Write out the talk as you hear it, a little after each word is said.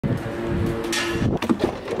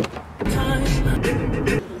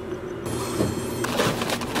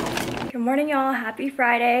Good morning, y'all. Happy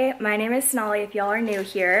Friday. My name is Sonali if y'all are new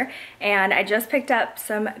here, and I just picked up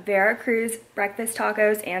some Veracruz breakfast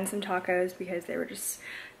tacos and some tacos because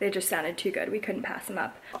they just sounded too good. We couldn't pass them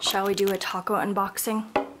up. Shall we do a taco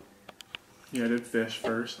unboxing? Yeah, I did fish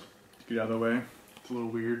first to get out of the way. It's a little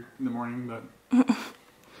weird in the morning, but it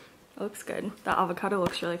looks good. The avocado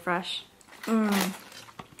looks really fresh.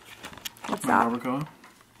 What's that? Avocado?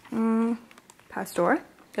 Pastor.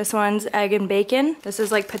 This one's egg and bacon. This is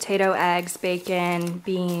like potato, eggs, bacon,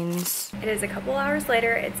 beans. It is a couple hours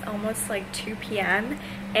later. It's almost like 2 p.m.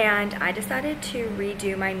 and I decided to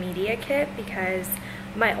redo my media kit because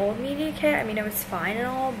my old media kit, I mean, it was fine and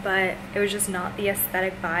all, but it was just not the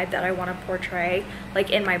aesthetic vibe that I want to portray like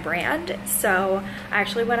in my brand. So I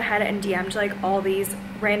actually went ahead and DM'd like all these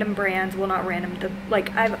random brands. Well, not random,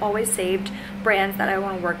 like I've always saved brands that I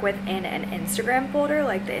want to work with in an Instagram folder,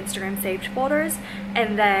 like the Instagram saved folders.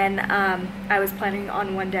 And then I was planning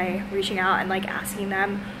on one day reaching out and like asking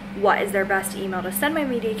them what is their best email to send my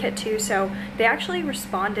media kit to. So they actually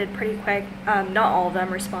responded pretty quick. Not all of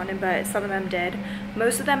them responded, but some of them did.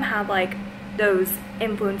 Most of them have like those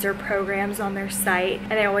influencer programs on their site,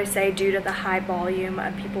 and they always say due to the high volume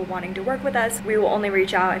of people wanting to work with us, we will only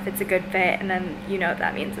reach out if it's a good fit, and then you know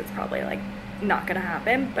that means it's probably like not gonna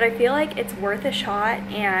happen. But I feel like it's worth a shot,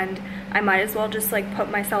 and I might as well just like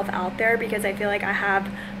put myself out there because I feel like I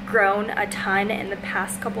have grown a ton in the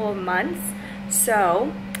past couple of months.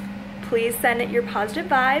 So please send it your positive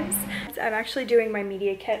vibes. I'm actually doing my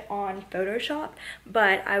media kit on Photoshop,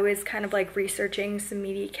 but I was kind of like researching some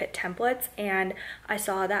media kit templates and I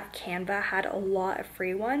saw that Canva had a lot of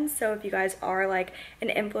free ones. So if you guys are like an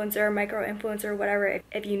influencer, micro influencer, whatever,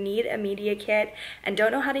 if you need a media kit and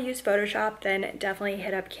don't know how to use Photoshop, then definitely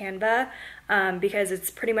hit up Canva. Because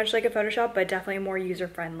it's pretty much like a Photoshop, but definitely more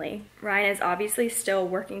user-friendly. Ryan is obviously still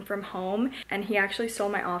working from home, and he actually stole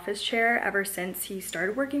my office chair ever since he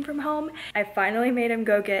started working from home. I finally made him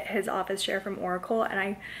go get his office chair from Oracle, and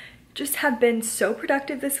I just have been so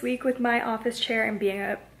productive this week with my office chair and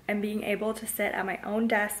being able to sit at my own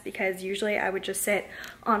desk, because usually I would just sit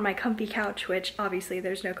on my comfy couch, which obviously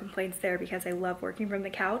there's no complaints there because I love working from the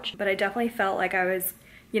couch. But I definitely felt like I was,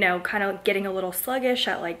 you know, kind of getting a little sluggish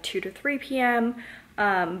at like 2 to 3 p.m.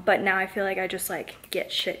 But now I feel like I just like get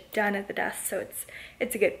shit done at the desk, so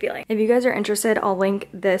it's a good feeling. If you guys are interested, I'll link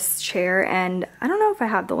this chair, and I don't know if I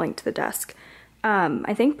have the link to the desk.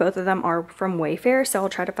 I think both of them are from Wayfair, so I'll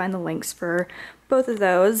try to find the links for both of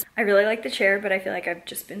those. I really like the chair, but I feel like I've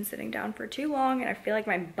just been sitting down for too long and I feel like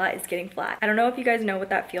my butt is getting flat. I don't know if you guys know what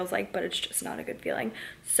that feels like, but it's just not a good feeling.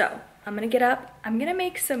 So I'm gonna get up. I'm gonna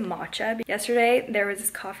make some matcha. Yesterday, there was this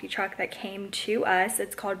coffee truck that came to us.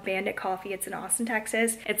 It's called Bandit Coffee. It's in Austin,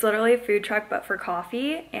 Texas. It's literally a food truck, but for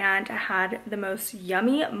coffee, and I had the most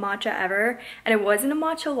yummy matcha ever. And it wasn't a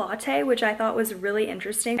matcha latte, which I thought was really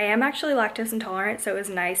interesting. I am actually lactose intolerant, so it was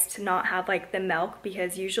nice to not have like the milk,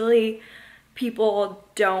 because usually people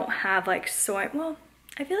don't have like soy. Well,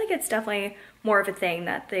 I feel like it's definitely more of a thing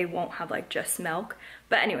that they won't have like just milk.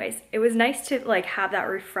 But anyways, it was nice to like have that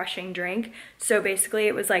refreshing drink. So basically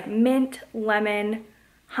it was like mint, lemon,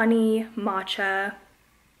 honey, matcha. I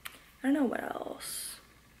don't know what else.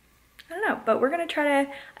 I don't know, but we're gonna try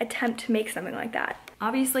to attempt to make something like that.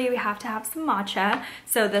 Obviously we have to have some matcha.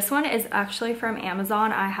 So this one is actually from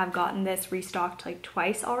Amazon. I have gotten this restocked like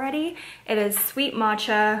twice already. It is sweet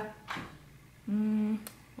matcha.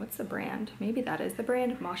 What's the brand? Maybe that is the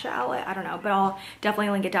brand, Matcha Outlet, I don't know, but I'll definitely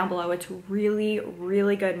link it down below. It's really,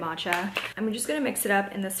 really good matcha. I'm just gonna mix it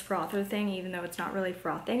up in this frother thing, even though it's not really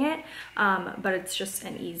frothing it, but it's just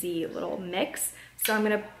an easy little mix. So I'm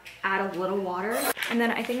gonna add a little water, and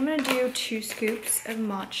then I think I'm gonna do 2 scoops of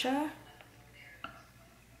matcha.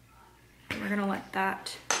 We're gonna let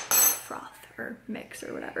that froth or mix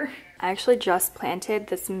or whatever. I actually just planted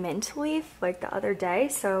this mint leaf like the other day,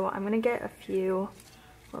 so I'm gonna get a few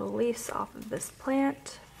little leaves off of this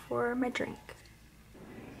plant for my drink.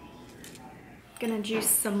 Gonna juice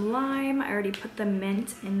some lime. I already put the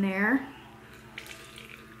mint in there.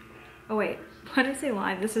 Oh wait, why did I say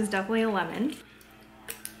lime? This is definitely a lemon.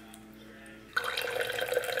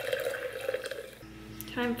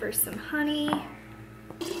 Time for some honey.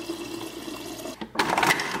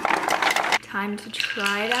 Time to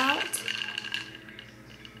try it out.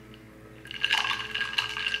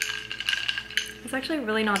 It's actually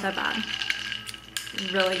really not that bad.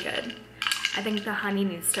 Really good. I think the honey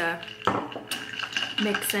needs to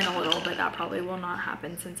mix in a little, but that probably will not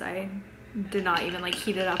happen since I did not even like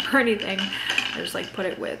heat it up or anything. I just like put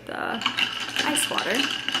it with ice water.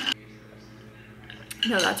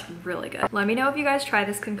 No, that's really good. Let me know if you guys try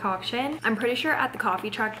this concoction. I'm pretty sure at the coffee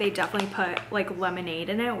truck they definitely put like lemonade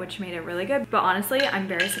in it, which made it really good. But honestly, I'm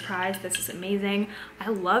very surprised. This is amazing. I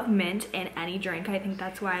love mint in any drink. I think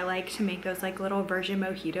that's why I like to make those like little version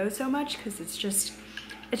mojitos so much, because it's just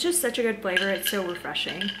such a good flavor. It's so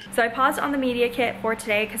refreshing. So I paused on the media kit for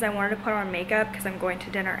today because I wanted to put on makeup because I'm going to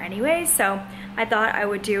dinner anyway. So I thought I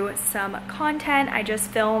would do some content. I just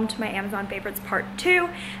filmed my Amazon favorites part 2,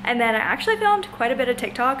 and then I actually filmed quite a bit of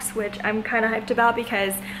TikToks, which I'm kind of hyped about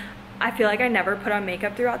because I feel like I never put on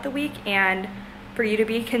makeup throughout the week, and for you to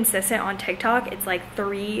be consistent on TikTok, it's like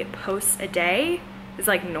 3 posts a day is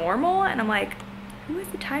like normal, and I'm like, who has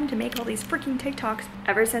the time to make all these freaking TikToks?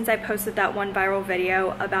 Ever since I posted that one viral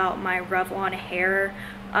video about my Revlon hair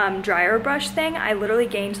dryer brush thing, I literally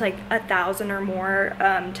gained like 1,000 or more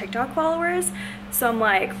TikTok followers. So I'm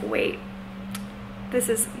like, wait,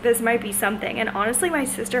 this might be something. And honestly, my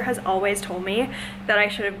sister has always told me that I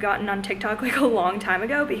should have gotten on TikTok like a long time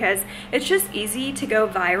ago, because it's just easy to go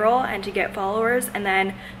viral and to get followers, and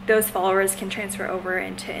then those followers can transfer over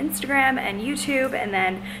into Instagram and YouTube, and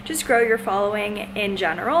then just grow your following in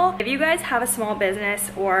general. If you guys have a small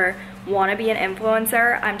business or want to be an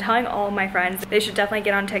influencer, I'm telling all of my friends they should definitely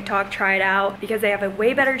get on TikTok, try it out, because they have a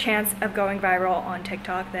way better chance of going viral on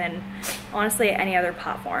TikTok than honestly any other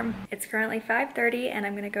platform. It's currently 5:30 and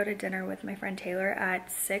I'm gonna go to dinner with my friend Taylor at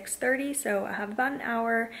 6:30, so I have about an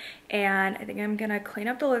hour, and I think I'm gonna clean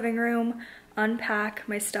up the living room, unpack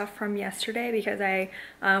my stuff from yesterday because I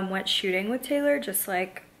went shooting with Taylor, just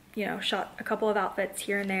like, you know, shot a couple of outfits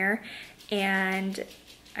here and there, and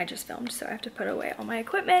I just filmed, so I have to put away all my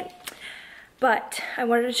equipment. But I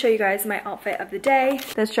wanted to show you guys my outfit of the day.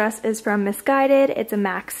 This dress is from Misguided. It's a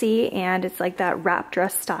maxi, and it's like that wrap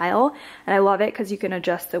dress style, and I love it because you can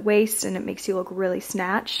adjust the waist and it makes you look really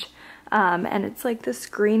snatched. And it's like this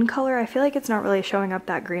green color. I feel like it's not really showing up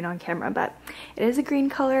that green on camera, but it is a green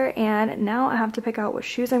color. And now I have to pick out what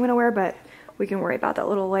shoes I'm gonna wear, but we can worry about that a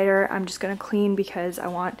little later. I'm just gonna clean because I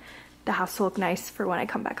want the house to look nice for when I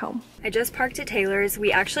come back home. I just parked at Taylor's.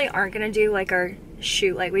 We actually aren't gonna do like our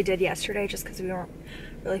shoot like we did yesterday just because we weren't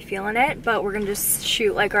really feeling it, but we're gonna just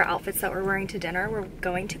shoot like our outfits that we're wearing to dinner. We're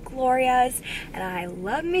going to Gloria's, and I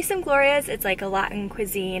love me some Gloria's. It's like a Latin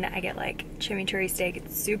cuisine. I get like chimichurri steak.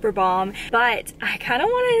 It's super bomb. But I kind of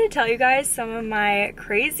wanted to tell you guys some of my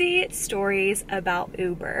crazy stories about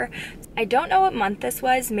Uber. I don't know what month this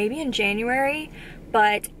was, maybe in January,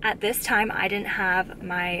 but at this time I didn't have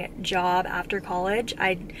my job after college.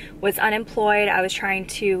 I was unemployed. I was trying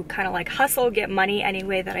to kind of like hustle, get money any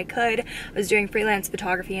way that I could. I was doing freelance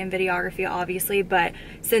photography and videography, obviously, but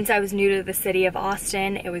since I was new to the city of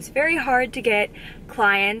Austin, it was very hard to get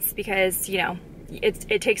clients because, you know,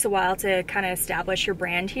 it takes a while to kind of establish your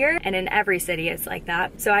brand here, and in every city it's like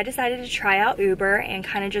that. So I decided to try out Uber and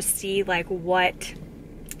kind of just see like what,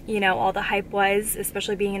 you know, all the hype was,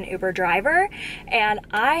 especially being an Uber driver. And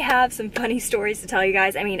I have some funny stories to tell you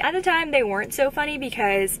guys. I mean, at the time they weren't so funny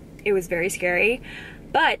because it was very scary,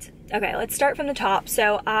 but okay, let's start from the top.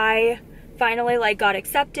 So I finally like got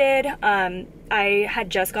accepted. I had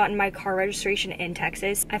just gotten my car registration in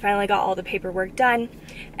Texas. I finally got all the paperwork done,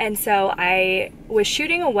 and so I was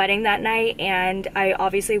shooting a wedding that night, and I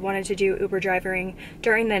obviously wanted to do Uber driving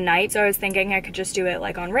during the night, so I was thinking I could just do it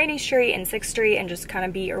like on Rainy Street and 6th Street and just kind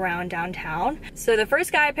of be around downtown. So the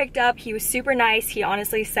first guy I picked up, he was super nice. He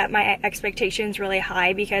honestly set my expectations really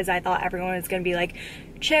high because I thought everyone was gonna be like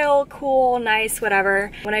chill, cool, nice,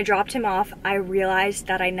 whatever. When I dropped him off, I realized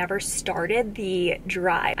that I never started the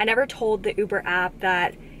drive. I never told the Uber app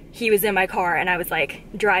that he was in my car and I was like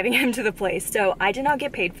driving him to the place. So I did not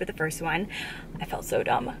get paid for the first one. I felt so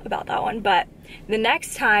dumb about that one. But the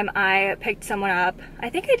next time I picked someone up, I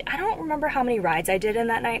don't remember how many rides I did in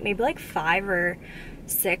that night, maybe like 5 or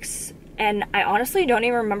 6. And I honestly don't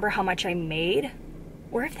even remember how much I made,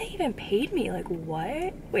 or if they even paid me. Like,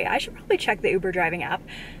 what? Wait, I should probably check the Uber driving app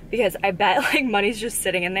because I bet like money's just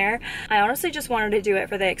sitting in there. I honestly just wanted to do it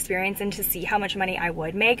for the experience and to see how much money I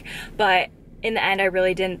would make, but in the end I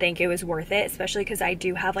really didn't think it was worth it, especially because I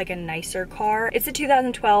do have like a nicer car. It's a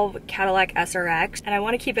 2012 Cadillac SRX, and I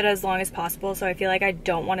want to keep it as long as possible, so I feel like I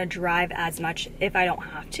don't want to drive as much if I don't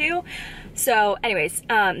have to. So anyways,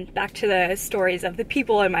 back to the stories of the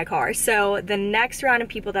people in my car. So the next round of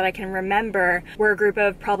people that I can remember were a group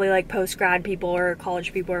of probably like post-grad people or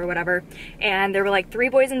college people or whatever, and there were like 3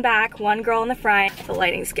 boys in the back, 1 girl in the front. The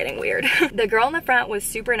lighting's getting weird. The girl in the front was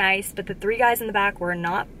super nice, but the 3 guys in the back were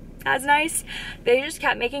not as nice. They just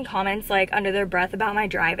kept making comments like under their breath about my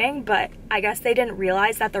driving, but I guess they didn't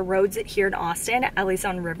realize that the roads here in Austin, at least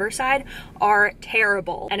on Riverside, are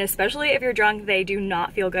terrible. And especially if you're drunk, they do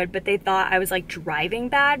not feel good, but they thought I was like driving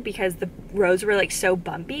bad because the roads were like so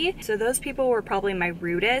bumpy. So those people were probably my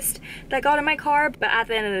rudest that got in my car, but at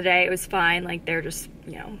the end of the day, it was fine. Like they're just,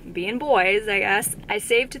 you know, being boys, I guess. I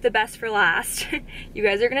saved the best for last. You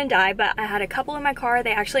guys are gonna die, but I had a couple in my car.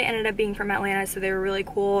 They actually ended up being from Atlanta, so they were really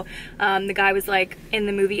cool. The guy was like in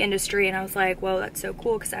the movie industry, and I was like, whoa, that's so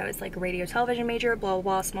cool, because I was like a radio television major, blah, blah,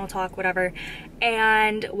 blah, small talk, whatever.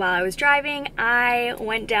 And while I was driving, I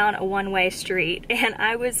went down a one-way street, and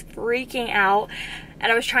I was freaking out.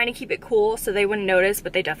 And I was trying to keep it cool so they wouldn't notice,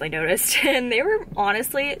 but they definitely noticed. And they were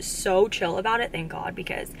honestly so chill about it, thank God,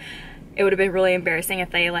 because it would have been really embarrassing if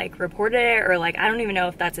they like reported it, or like, I don't even know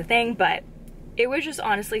if that's a thing, but it was just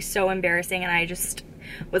honestly so embarrassing. And I just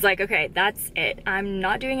was like, okay, that's it. I'm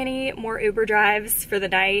not doing any more Uber drives for the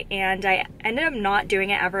night, and I ended up not doing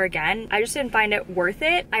it ever again. I just didn't find it worth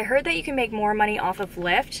it. I heard that you can make more money off of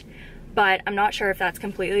Lyft, but I'm not sure if that's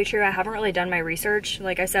completely true. I haven't really done my research.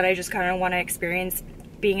 Like I said, I just kind of want to experience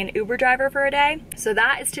being an Uber driver for a day. So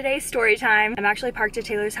that is today's story time. I'm actually parked at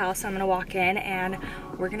Taylor's house, so I'm gonna walk in and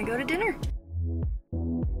we're gonna go to dinner.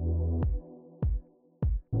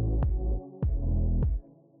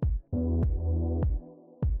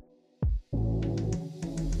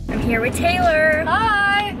 I'm here with Taylor.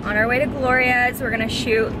 Hi! On our way to Gloria's. We're gonna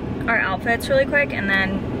shoot our outfits really quick and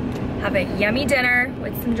then have a yummy dinner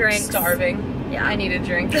with some drinks. Starving. Yeah. I need a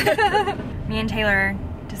drink. Me and Taylor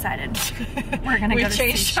decided we're gonna go to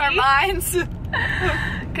changed sushi. our minds.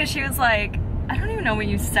 Cause she was like, I don't even know what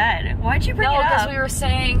you said. Why'd you bring it No, up? because we were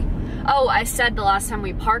saying, oh, I said the last time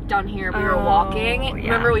we parked down here, we were walking. Yeah.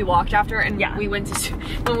 Remember we walked after, and Yeah. we went to,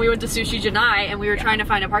 when we went to Sushi Janai, and we were trying to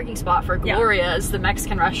find a parking spot for Gloria's, the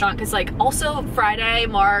Mexican restaurant, because like also Friday,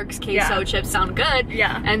 Mark's, queso chips sound good.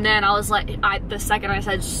 Yeah. And then I was like, the second I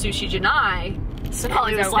said Sushi Janai,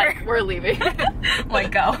 Sonali was like, we're leaving.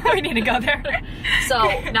 Like, go. We need to go there.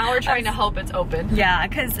 So now we're trying to hope it's open. Yeah,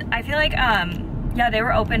 because I feel like, yeah, they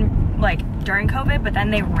were open like during COVID, but then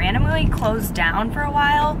they randomly closed down for a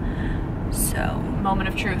while. So Moment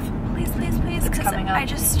of truth. please, please, please, because coming up. I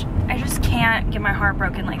just can't get my heart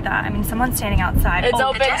broken like that. I mean, someone's standing outside. It's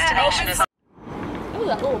open. Destination is. Oh,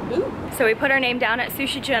 that little boot. So we put our name down at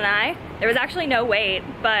Sushi Janai. There was actually no wait,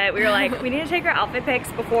 but we were like, we need to take our outfit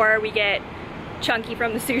pics before we get chunky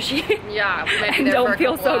from the sushi. Yeah, we might be and there don't for a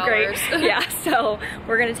feel couple so great. hours. Yeah, so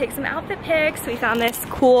we're gonna take some outfit pics. We found this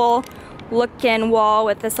cool looking wall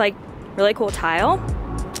with this like really cool tile.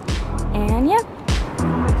 And yeah.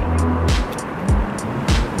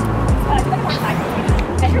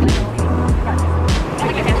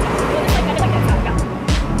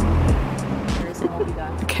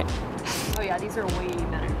 Okay. Oh yeah, these are way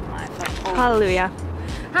better than mine. Oh. Hallelujah.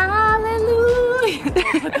 Hallelujah.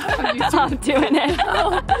 I'm doing it.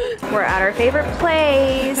 We're at our favorite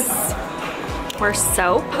place. We're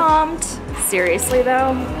so pumped. Seriously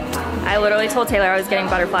though, I literally told Taylor I was getting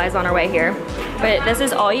butterflies on our way here. But this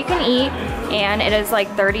is all you can eat, and it is like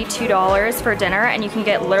 $32 for dinner, and you can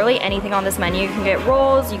get literally anything on this menu. You can get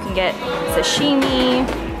rolls, you can get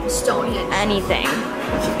sashimi, Stonehenge. anything.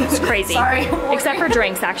 It's crazy. Sorry. Except for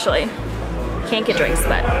drinks, actually. Can't get drinks,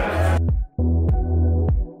 but.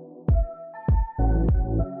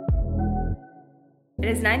 It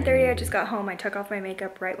is 9:30, I just got home. I took off my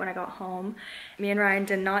makeup right when I got home. Me and Ryan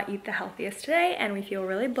did not eat the healthiest today, and we feel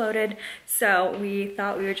really bloated. So we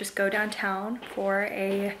thought we would just go downtown for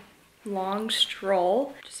a long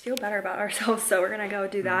stroll. Just feel better about ourselves, so we're gonna go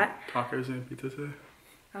do that. Tacos and pizza today.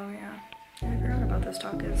 Oh yeah, I forgot about those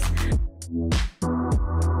tacos.